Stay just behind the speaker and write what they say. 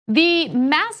The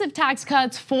massive tax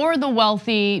cuts for the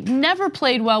wealthy never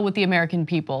played well with the American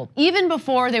people. Even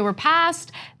before they were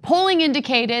passed, polling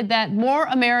indicated that more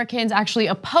Americans actually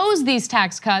opposed these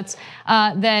tax cuts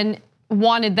than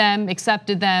wanted them,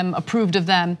 accepted them, approved of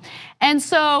them. And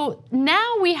so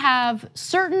now we have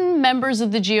certain members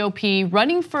of the GOP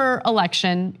running for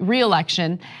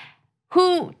re-election,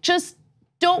 who just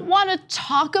don't want to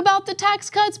talk about the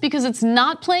tax cuts because it's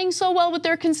not playing so well with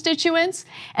their constituents.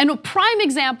 And a prime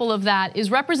example of that is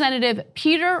Representative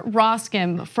Peter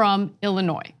Roskam from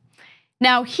Illinois.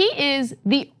 Now, he is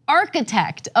the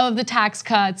architect of the tax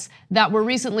cuts that were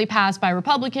recently passed by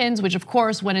Republicans, which of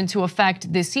course went into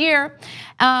effect this year.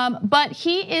 But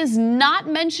he is not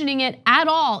mentioning it at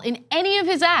all in any of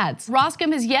his ads.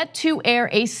 Roskam has yet to air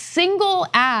a single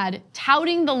ad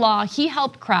touting the law he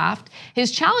helped craft.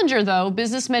 His challenger, though,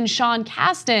 businessman Sean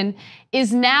Casten,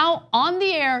 is now on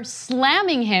the air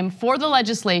slamming him for the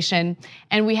legislation,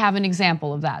 and we have an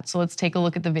example of that. So let's take a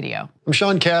look at the video. I'm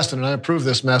Sean Casten, and I approve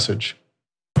this message.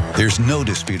 There's no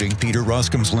disputing Peter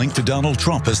Roskam's link to Donald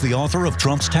Trump as the author of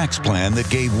Trump's tax plan that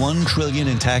gave $1 trillion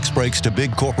in tax breaks to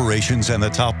big corporations and the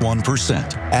top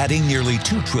 1%, adding nearly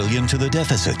 $2 trillion to the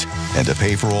deficit. And to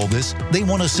pay for all this, they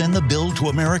want to send the bill to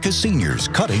America's seniors,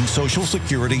 cutting Social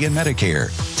Security and Medicare.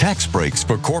 Tax breaks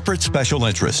for corporate special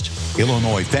interest.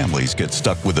 Illinois families get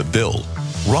stuck with a bill.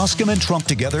 Roskam and Trump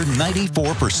together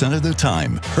 94% of the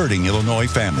time, hurting Illinois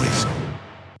families.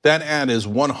 That ad is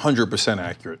 100%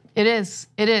 accurate. It is,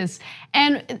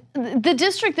 And the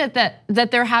district that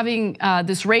they're having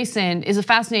this race in is a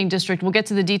fascinating district. We'll get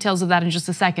to the details of that in just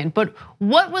a second. But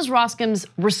what was Roskam's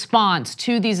response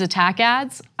to these attack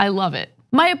ads? I love it.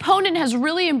 My opponent has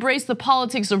really embraced the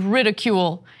politics of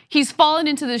ridicule. He's fallen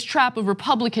into this trap of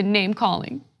Republican name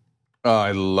calling. Oh,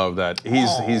 I love that.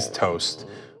 He's toast.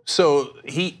 So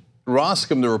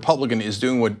Roskam, the Republican, is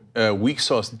doing what weak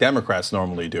sauce Democrats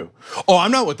normally do. Oh,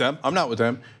 I'm not with them. I'm not with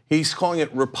them. He's calling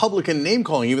it Republican name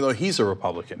calling, even though he's a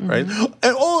Republican, right?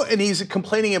 And he's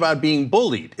complaining about being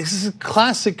bullied. This is a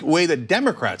classic way that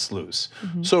Democrats lose.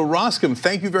 So Roskam,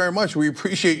 thank you very much. We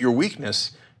appreciate your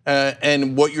weakness.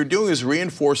 And what you're doing is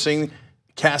reinforcing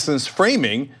Casten's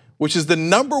framing, which is the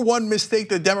 #1 mistake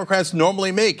that Democrats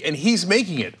normally make, and he's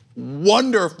making it.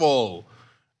 Wonderful.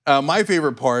 My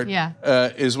favorite part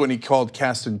is when he called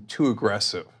Casten too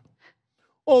aggressive.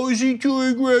 Oh, is he too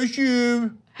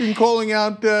aggressive in calling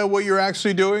out what you're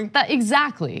actually doing?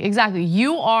 Exactly.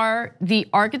 You are the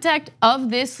architect of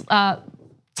this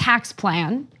tax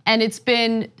plan, and it's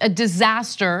been a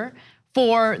disaster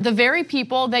for the very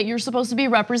people that you're supposed to be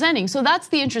representing. So that's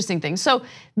the interesting thing. So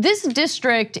this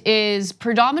district is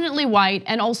predominantly white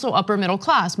and also upper middle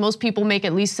class. Most people make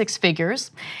at least 6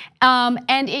 figures.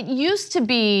 And it used to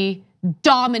be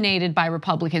dominated by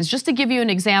Republicans. Just to give you an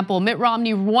example, Mitt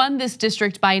Romney won this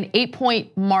district by an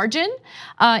 8-point margin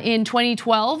in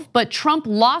 2012, but Trump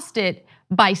lost it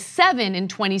by 7 in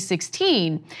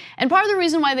 2016. And part of the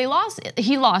reason why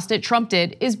Trump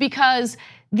did, is because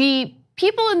the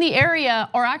people in the area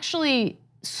are actually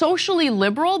socially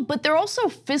liberal, but they're also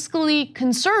fiscally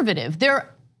conservative. They're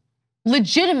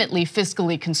legitimately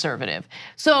fiscally conservative.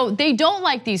 So they don't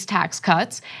like these tax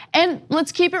cuts. And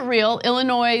let's keep it real,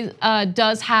 Illinois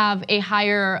does have a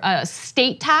higher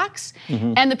state tax.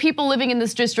 And the people living in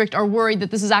this district are worried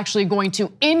that this is actually going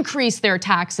to increase their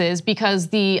taxes because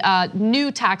the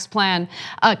new tax plan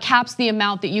caps the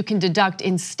amount that you can deduct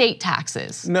in state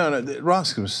taxes. No,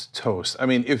 Roskam's toast. I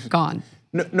mean, Gone.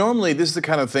 Normally, this is the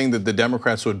kind of thing that the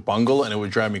Democrats would bungle, and it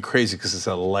would drive me crazy because it's a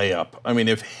layup. I mean,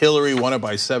 if Hillary won it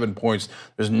by 7 points,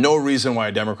 there's no reason why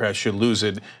a Democrat should lose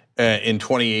it in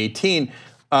 2018.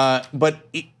 But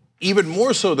even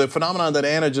more so, the phenomenon that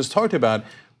Anna just talked about,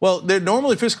 well, they're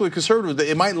normally fiscally conservative.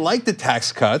 They might like the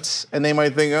tax cuts, and they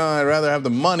might think, oh, I'd rather have the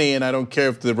money, and I don't care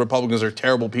if the Republicans are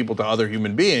terrible people to other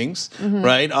human beings,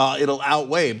 right? It'll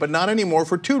outweigh, but not anymore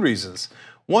for 2 reasons.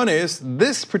 One is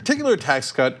this particular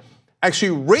tax cut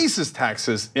actually raises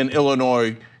taxes in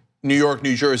Illinois, New York,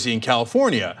 New Jersey, and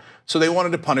California. So they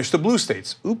wanted to punish the blue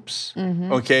states. Oops,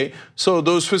 okay? So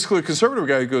those fiscally conservative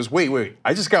guy goes, wait,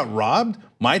 I just got robbed?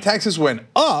 My taxes went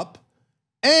up,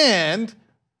 and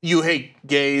you hate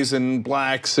gays and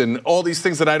blacks and all these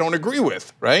things that I don't agree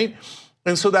with, right?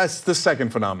 And so that's the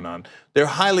second phenomenon. They're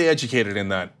highly educated in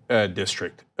that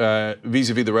district,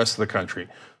 vis-a-vis the rest of the country.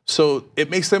 So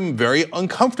it makes them very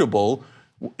uncomfortable.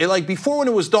 Like before, when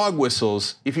it was dog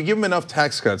whistles, if you give them enough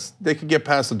tax cuts, they could get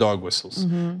past the dog whistles.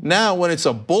 Now, when it's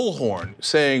a bullhorn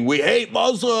saying we hate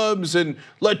Muslims and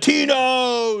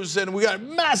Latinos and we got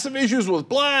massive issues with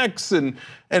blacks and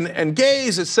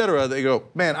gays, etc., they go,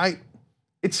 man,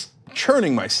 it's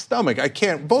churning my stomach. I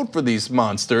can't vote for these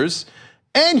monsters.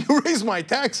 and you raise my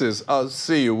taxes, I'll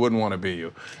see you, wouldn't want to be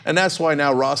you. And that's why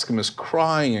now Roskam is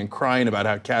crying and crying about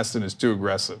how Casten is too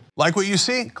aggressive. Like what you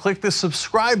see? Click the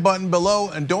subscribe button below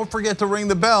and don't forget to ring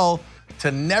the bell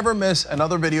to never miss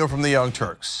another video from the Young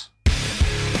Turks.